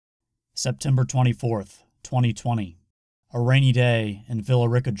September 24th, 2020. A rainy day in Villa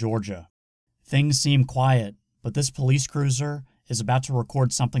Rica, Georgia. Things seem quiet, but this police cruiser is about to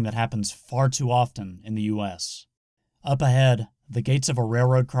record something that happens far too often in the U.S. Up ahead, the gates of a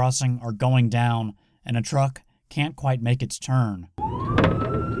railroad crossing are going down, and a truck can't quite make its turn.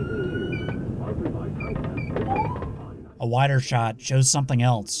 A wider shot shows something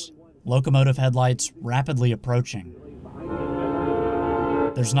else. Locomotive headlights rapidly approaching.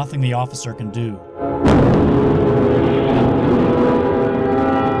 There's nothing the officer can do.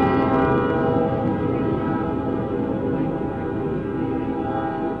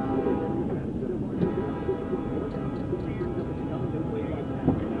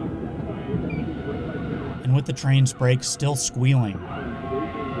 And with the train's brakes still squealing,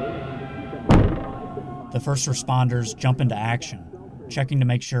 the first responders jump into action, checking to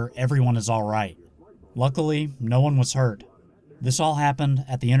make sure everyone is all right. Luckily, no one was hurt. This all happened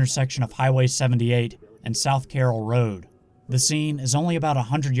at the intersection of Highway 78 and South Carroll Road. The scene is only about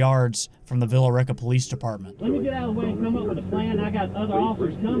 100 yards from the Villa Rica Police Department. Let me get out of the way and come up with a plan. I got other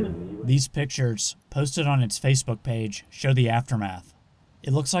officers coming. These pictures, posted on its Facebook page, show the aftermath.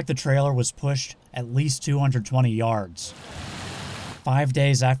 It looks like the trailer was pushed at least 220 yards. 5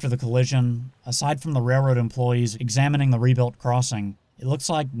 days after the collision, aside from the railroad employees examining the rebuilt crossing, it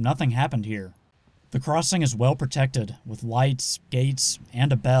looks like nothing happened here. The crossing is well protected with lights, gates,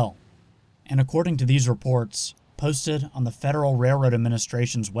 and a bell. And according to these reports, posted on the Federal Railroad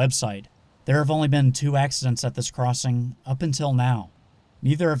Administration's website, there have only been 2 accidents at this crossing up until now.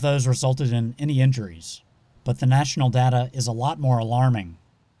 Neither of those resulted in any injuries. But the national data is a lot more alarming.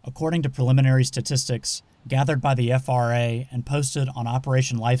 According to preliminary statistics gathered by the FRA and posted on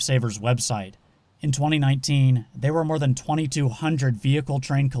Operation Lifesaver's website, in 2019, there were more than 2,200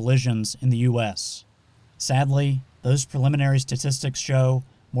 vehicle-train collisions in the U.S. Sadly, those preliminary statistics show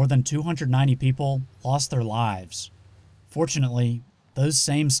more than 290 people lost their lives. Fortunately, those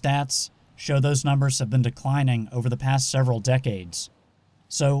same stats show those numbers have been declining over the past several decades.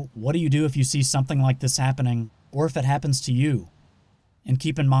 So, what do you do if you see something like this happening, or if it happens to you? And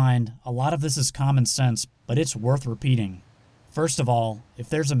keep in mind, a lot of this is common sense, but it's worth repeating. First of all, if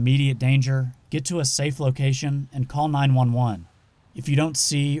there's immediate danger, get to a safe location and call 911. If you don't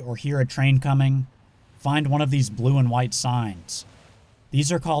see or hear a train coming, find one of these blue and white signs.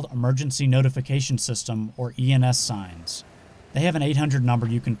 These are called Emergency Notification System, or ENS signs. They have an 800 number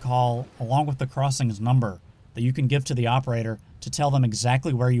you can call along with the crossing's number that you can give to the operator to tell them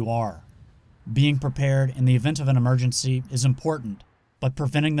exactly where you are. Being prepared in the event of an emergency is important, but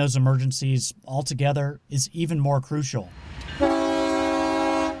preventing those emergencies altogether is even more crucial.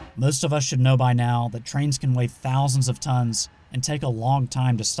 Most of us should know by now that trains can weigh thousands of tons and take a long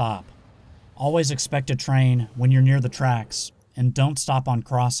time to stop. Always expect a train when you're near the tracks, and don't stop on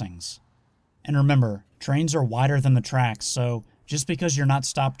crossings. And remember, trains are wider than the tracks, so just because you're not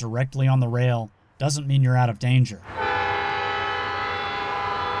stopped directly on the rail doesn't mean you're out of danger.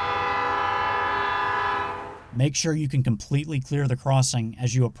 Make sure you can completely clear the crossing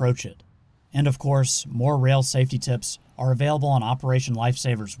as you approach it. And of course, more rail safety tips are available on Operation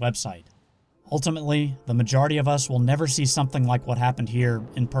Lifesaver's website. Ultimately, the majority of us will never see something like what happened here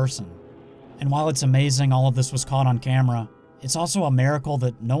in person. And while it's amazing all of this was caught on camera, it's also a miracle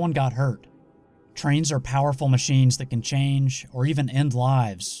that no one got hurt. Trains are powerful machines that can change or even end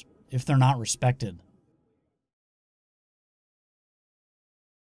lives if they're not respected.